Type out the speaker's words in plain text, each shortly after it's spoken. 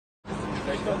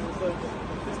Right now? Alright.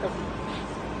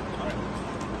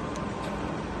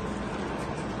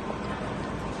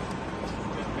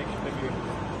 Make sure that you're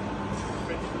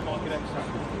ready to market and stuff.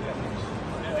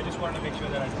 Yeah. I just want to make sure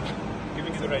that I'm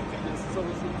giving you the right thing. This is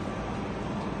obviously.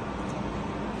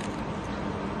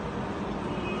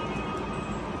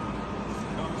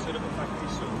 Now we set up a factory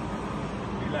soon.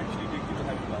 We'll actually take you to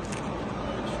Hyderabad.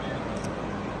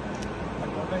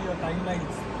 And what are your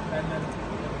timelines?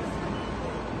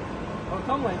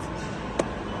 Timelines.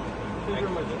 Thank you very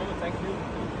much. Thank you.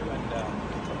 And I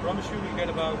promise you we'll get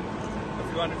about a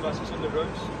few hundred buses on the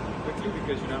roads quickly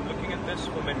because I'm looking at this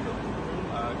for metro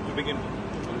to begin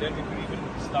with. And then we could even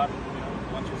start,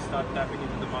 once you start tapping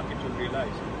into the market, you'll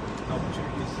realize the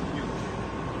opportunity is huge.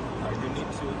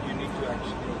 You need to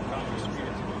actually come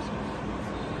experience it yourself.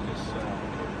 Because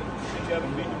if you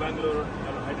haven't been to Bangalore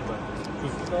or Hyderabad,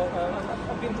 So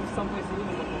I've been to some places in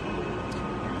India.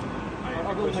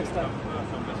 I'll go next time.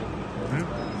 From visit.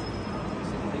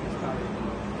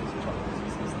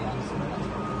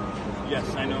 Yes,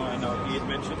 I know. He had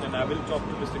mentioned, and I will talk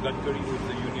to Mr. Gadkari, who is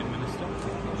the union minister.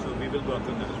 So we will work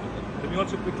on that as well. Let me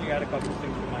also quickly add a couple of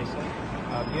things from my side.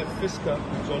 We have Fisker,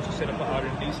 who's also set up a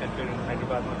R&D center in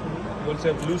Hyderabad. We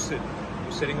also have Lucid,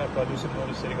 who's setting up Lucid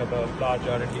Motors, setting up a large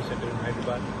R&D center in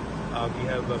Hyderabad. We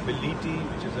have Belliti,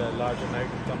 which is a large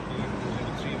American company who's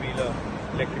into three-wheeler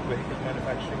electric vehicle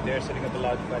manufacturing. They're setting up a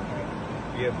large factory.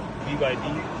 We have BYD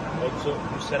also,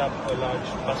 who set up a large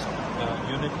bus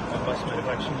unit, a bus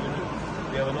manufacturing unit.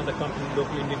 We have another company,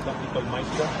 local Indian company called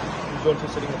Maitra, who's also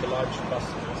setting up a large bus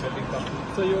building company.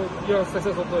 So your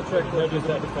success of the track. Not just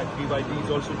that, in fact, BYD is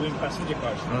also doing passenger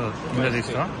cars.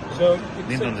 So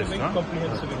it's a very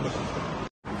comprehensive ecosystem.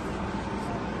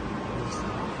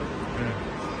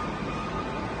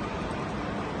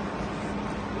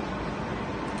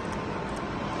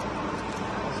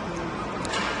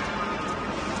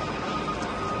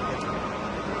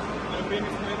 Maybe